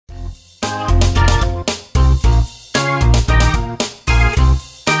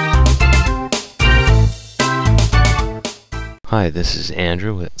Hi, this is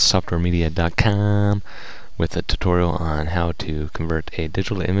Andrew with SoftwareMedia.com with a tutorial on how to convert a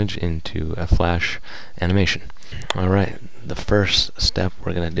digital image into a Flash animation. Alright, the first step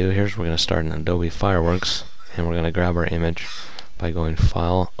we're going to do here is we're going to start in Adobe Fireworks, and we're going to grab our image by going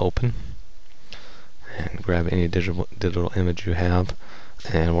File, Open, and grab any digital image you have.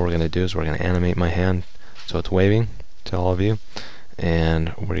 And what we're going to do is we're going to animate my hand so it's waving to all of you,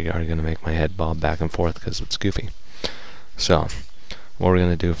 and we are going to make my head bob back and forth because it's goofy. So what we're going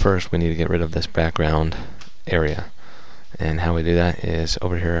to do first, we need to get rid of this background area, and how we do that is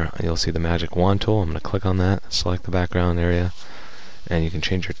over here you'll see the magic wand tool. I'm going to click on that, select the background area, and you can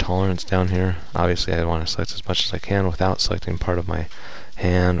change your tolerance down here. Obviously I want to select as much as I can without selecting part of my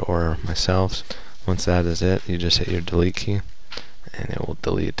hand or myself. Once that is it, you just hit your delete key and it will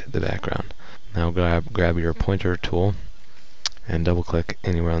delete the background. Now grab your pointer tool and double click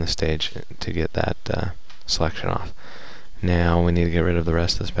anywhere on the stage to get that selection off. Now we need to get rid of the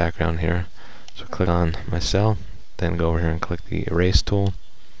rest of this background here. So click on my cell, then go over here and click the erase tool,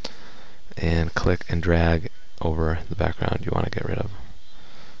 and click and drag over the background you want to get rid of.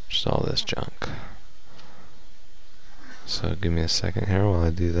 Just all this junk. So give me a second here while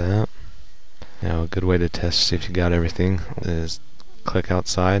I do that. Now a good way to test to see if you got everything is click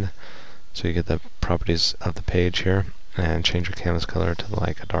outside so you get the properties of the page here, and change your canvas color to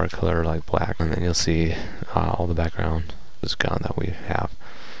like a dark color like black, and then you'll see all the background is gone that we have.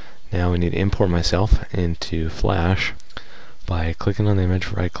 Now we need to import myself into Flash by clicking on the image,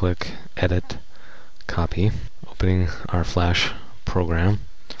 right click, edit, copy, opening our Flash program,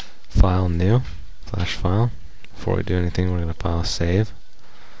 file, new, Flash file. Before we do anything, we're going to file save.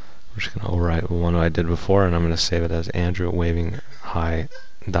 We're just going to overwrite the one I did before, and I'm going to save it as Andrew waving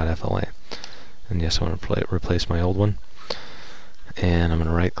hi.fla. And yes, I want to replace my old one. And I'm going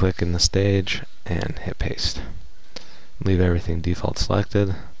to right click in the stage and hit paste. Leave everything default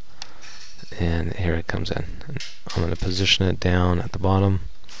selected, and here it comes in. And I'm going to position it down at the bottom.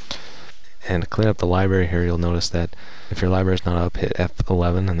 And to clean up the library here, you'll notice that if your library is not up, hit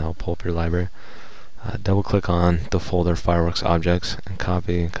F11 and that'll pull up your library. Double click on the folder Fireworks Objects and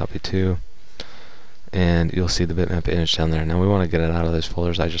copy to, and you'll see the bitmap image down there. Now we want to get it out of those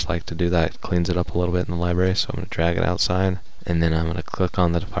folders. I just like to do that. It cleans it up a little bit in the library, so I'm going to drag it outside, and then I'm going to click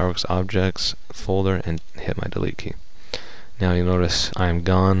on the Fireworks Objects folder and hit my delete key. Now you'll notice I'm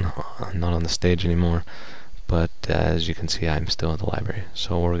gone. I'm not on the stage anymore, but as you can see, I'm still in the library.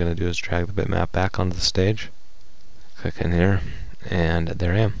 So what we're going to do is drag the bitmap back onto the stage, click in here, and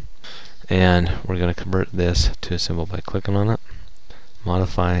there I am. And we're going to convert this to a symbol by clicking on it,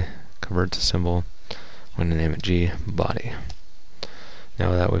 modify, convert to symbol. I'm going to name it G body.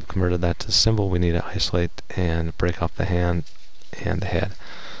 Now that we've converted that to symbol, we need to isolate and break off the hand and the head.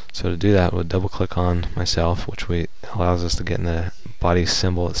 So to do that, we'll double click on myself, which allows us to get in the body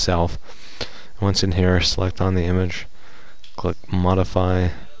symbol itself. Once in here, select on the image, click modify,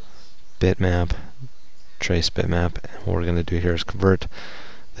 bitmap, trace bitmap, and what we're going to do here is convert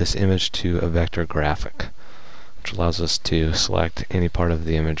this image to a vector graphic, which allows us to select any part of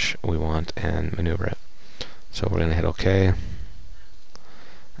the image we want and maneuver it. So we're going to hit OK,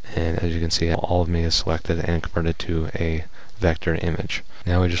 and as you can see, all of me is selected and converted to a vector image.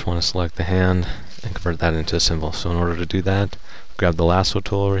 Now we just want to select the hand and convert that into a symbol. So in order to do that, grab the lasso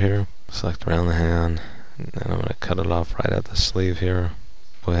tool over here, select around the hand, and then I'm going to cut it off right at the sleeve here.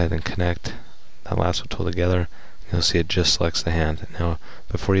 Go ahead and connect that lasso tool together. You'll see it just selects the hand. Now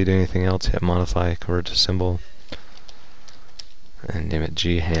before you do anything else, hit modify, convert to symbol, and name it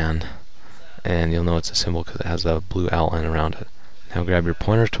G hand, and you'll know it's a symbol because it has a blue outline around it. Now grab your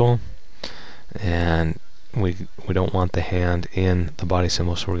pointer tool, and we don't want the hand in the body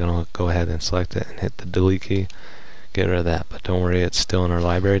symbol, so we're going to go ahead and select it and hit the delete key, get rid of that. But don't worry, it's still in our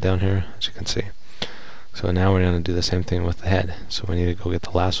library down here, as you can see. So now we're going to do the same thing with the head. So we need to go get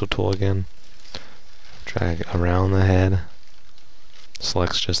the lasso tool again, drag around the head,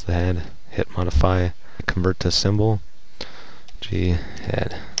 selects just the head, hit modify, convert to symbol, G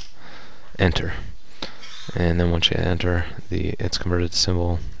head, enter. And then once you enter, it's converted to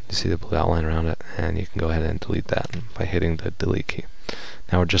symbol. You see the blue outline around it, and you can go ahead and delete that by hitting the delete key.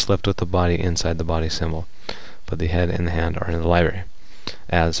 Now we're just left with the body inside the body symbol, but the head and the hand are in the library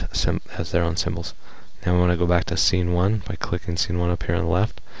as their own symbols. Now we want to go back to scene 1 by clicking scene 1 up here on the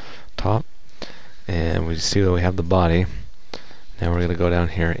left top, and we see that we have the body. Now we're going to go down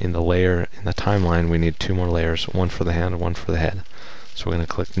here in the layer, in the timeline, we need 2 more layers, one for the hand and one for the head. So we're going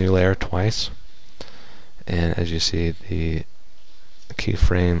to click new layer twice, and as you see, the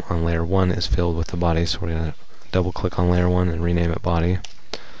keyframe on layer 1 is filled with the body, so we're going to double click on layer 1 and rename it body.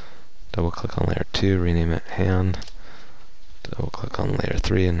 Double click on layer 2, rename it hand. So we'll click on layer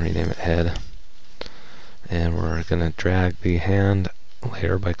 3 and rename it head. And we're going to drag the hand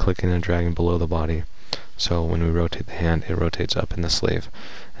layer by clicking and dragging below the body. So when we rotate the hand, it rotates up in the sleeve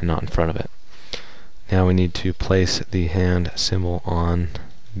and not in front of it. Now we need to place the hand symbol on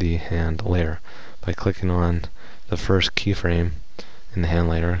the hand layer by clicking on the first keyframe in the hand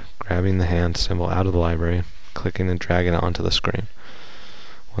layer, grabbing the hand symbol out of the library, clicking and dragging it onto the screen.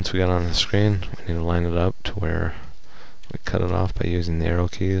 Once we got on the screen, we need to line it up to where we cut it off by using the arrow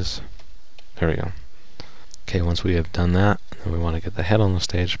keys. There we go. Okay, once we have done that, then we want to get the head on the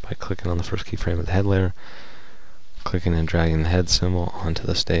stage by clicking on the first keyframe of the head layer, clicking and dragging the head symbol onto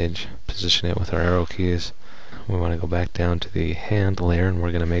the stage, position it with our arrow keys. We want to go back down to the hand layer, and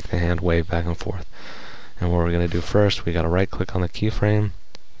we're going to make the hand wave back and forth. And what we're going to do first, we got to right click on the keyframe,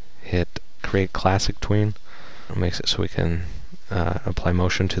 hit create classic tween. It makes it so we can apply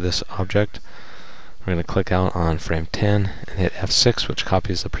motion to this object. We're going to click out on frame 10 and hit F6, which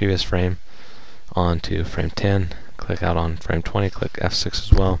copies the previous frame onto frame 10. Click out on frame 20, click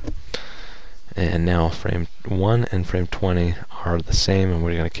F6 as well. And now frame 1 and frame 20 are the same, and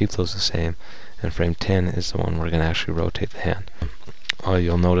we're going to keep those the same. And frame 10 is the one we're going to actually rotate the hand.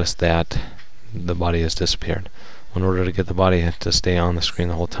 You'll notice that the body has disappeared. In order to get the body to stay on the screen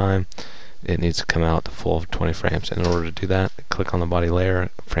the whole time, it needs to come out the full 20 frames. In order to do that, click on the body layer,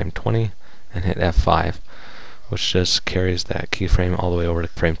 frame 20, and hit F5, which just carries that keyframe all the way over to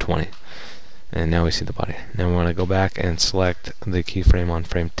frame 20. And now we see the body. Now we want to go back and select the keyframe on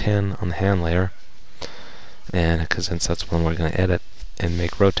frame 10 on the hand layer, and since that's the one we're going to edit and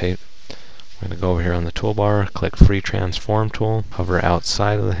make rotate, we're going to go over here on the toolbar, click Free Transform tool, hover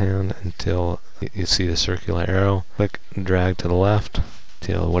outside of the hand until you see the circular arrow, click and drag to the left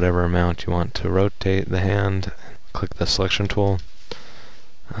till whatever amount you want to rotate the hand. Click the selection tool,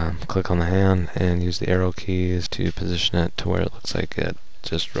 click on the hand, and use the arrow keys to position it to where it looks like it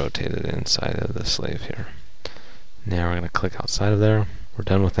just rotated inside of the sleeve here. Now we're going to click outside of there. We're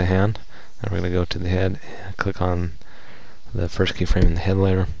done with the hand. Now we're going to go to the head and click on the first keyframe in the head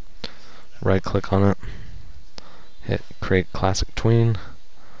layer. Right click on it, hit create classic tween.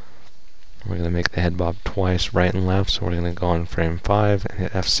 We're going to make the head bob twice, right and left, so we're going to go on frame 5 and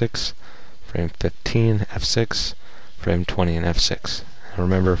hit F6, frame 15, F6, frame 20 and F6. And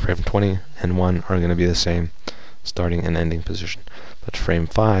remember, frame 20 and 1 are going to be the same starting and ending position. But frame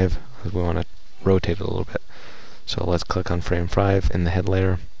 5, we want to rotate it a little bit. So let's click on frame 5 in the head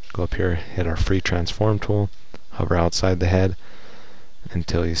layer, go up here, hit our Free Transform tool, hover outside the head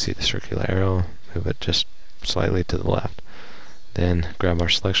until you see the circular arrow, move it just slightly to the left. Then grab our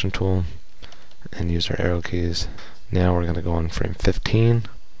selection tool and use our arrow keys. Now we're going to go on frame 15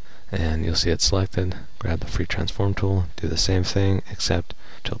 and you'll see it selected. Grab the Free Transform tool, do the same thing except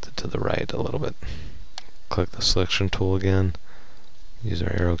tilt it to the right a little bit. Click the selection tool again, use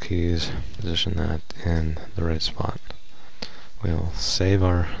our arrow keys, position that in the right spot. We'll save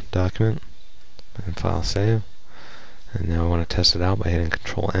our document and file save. And now I want to test it out by hitting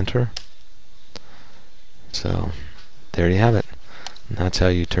Control Enter. So there you have it. And that's how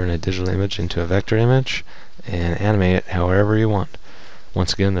you turn a digital image into a vector image and animate it however you want.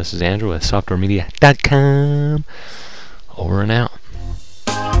 Once again, this is Andrew with SoftwareMedia.com. Over and out.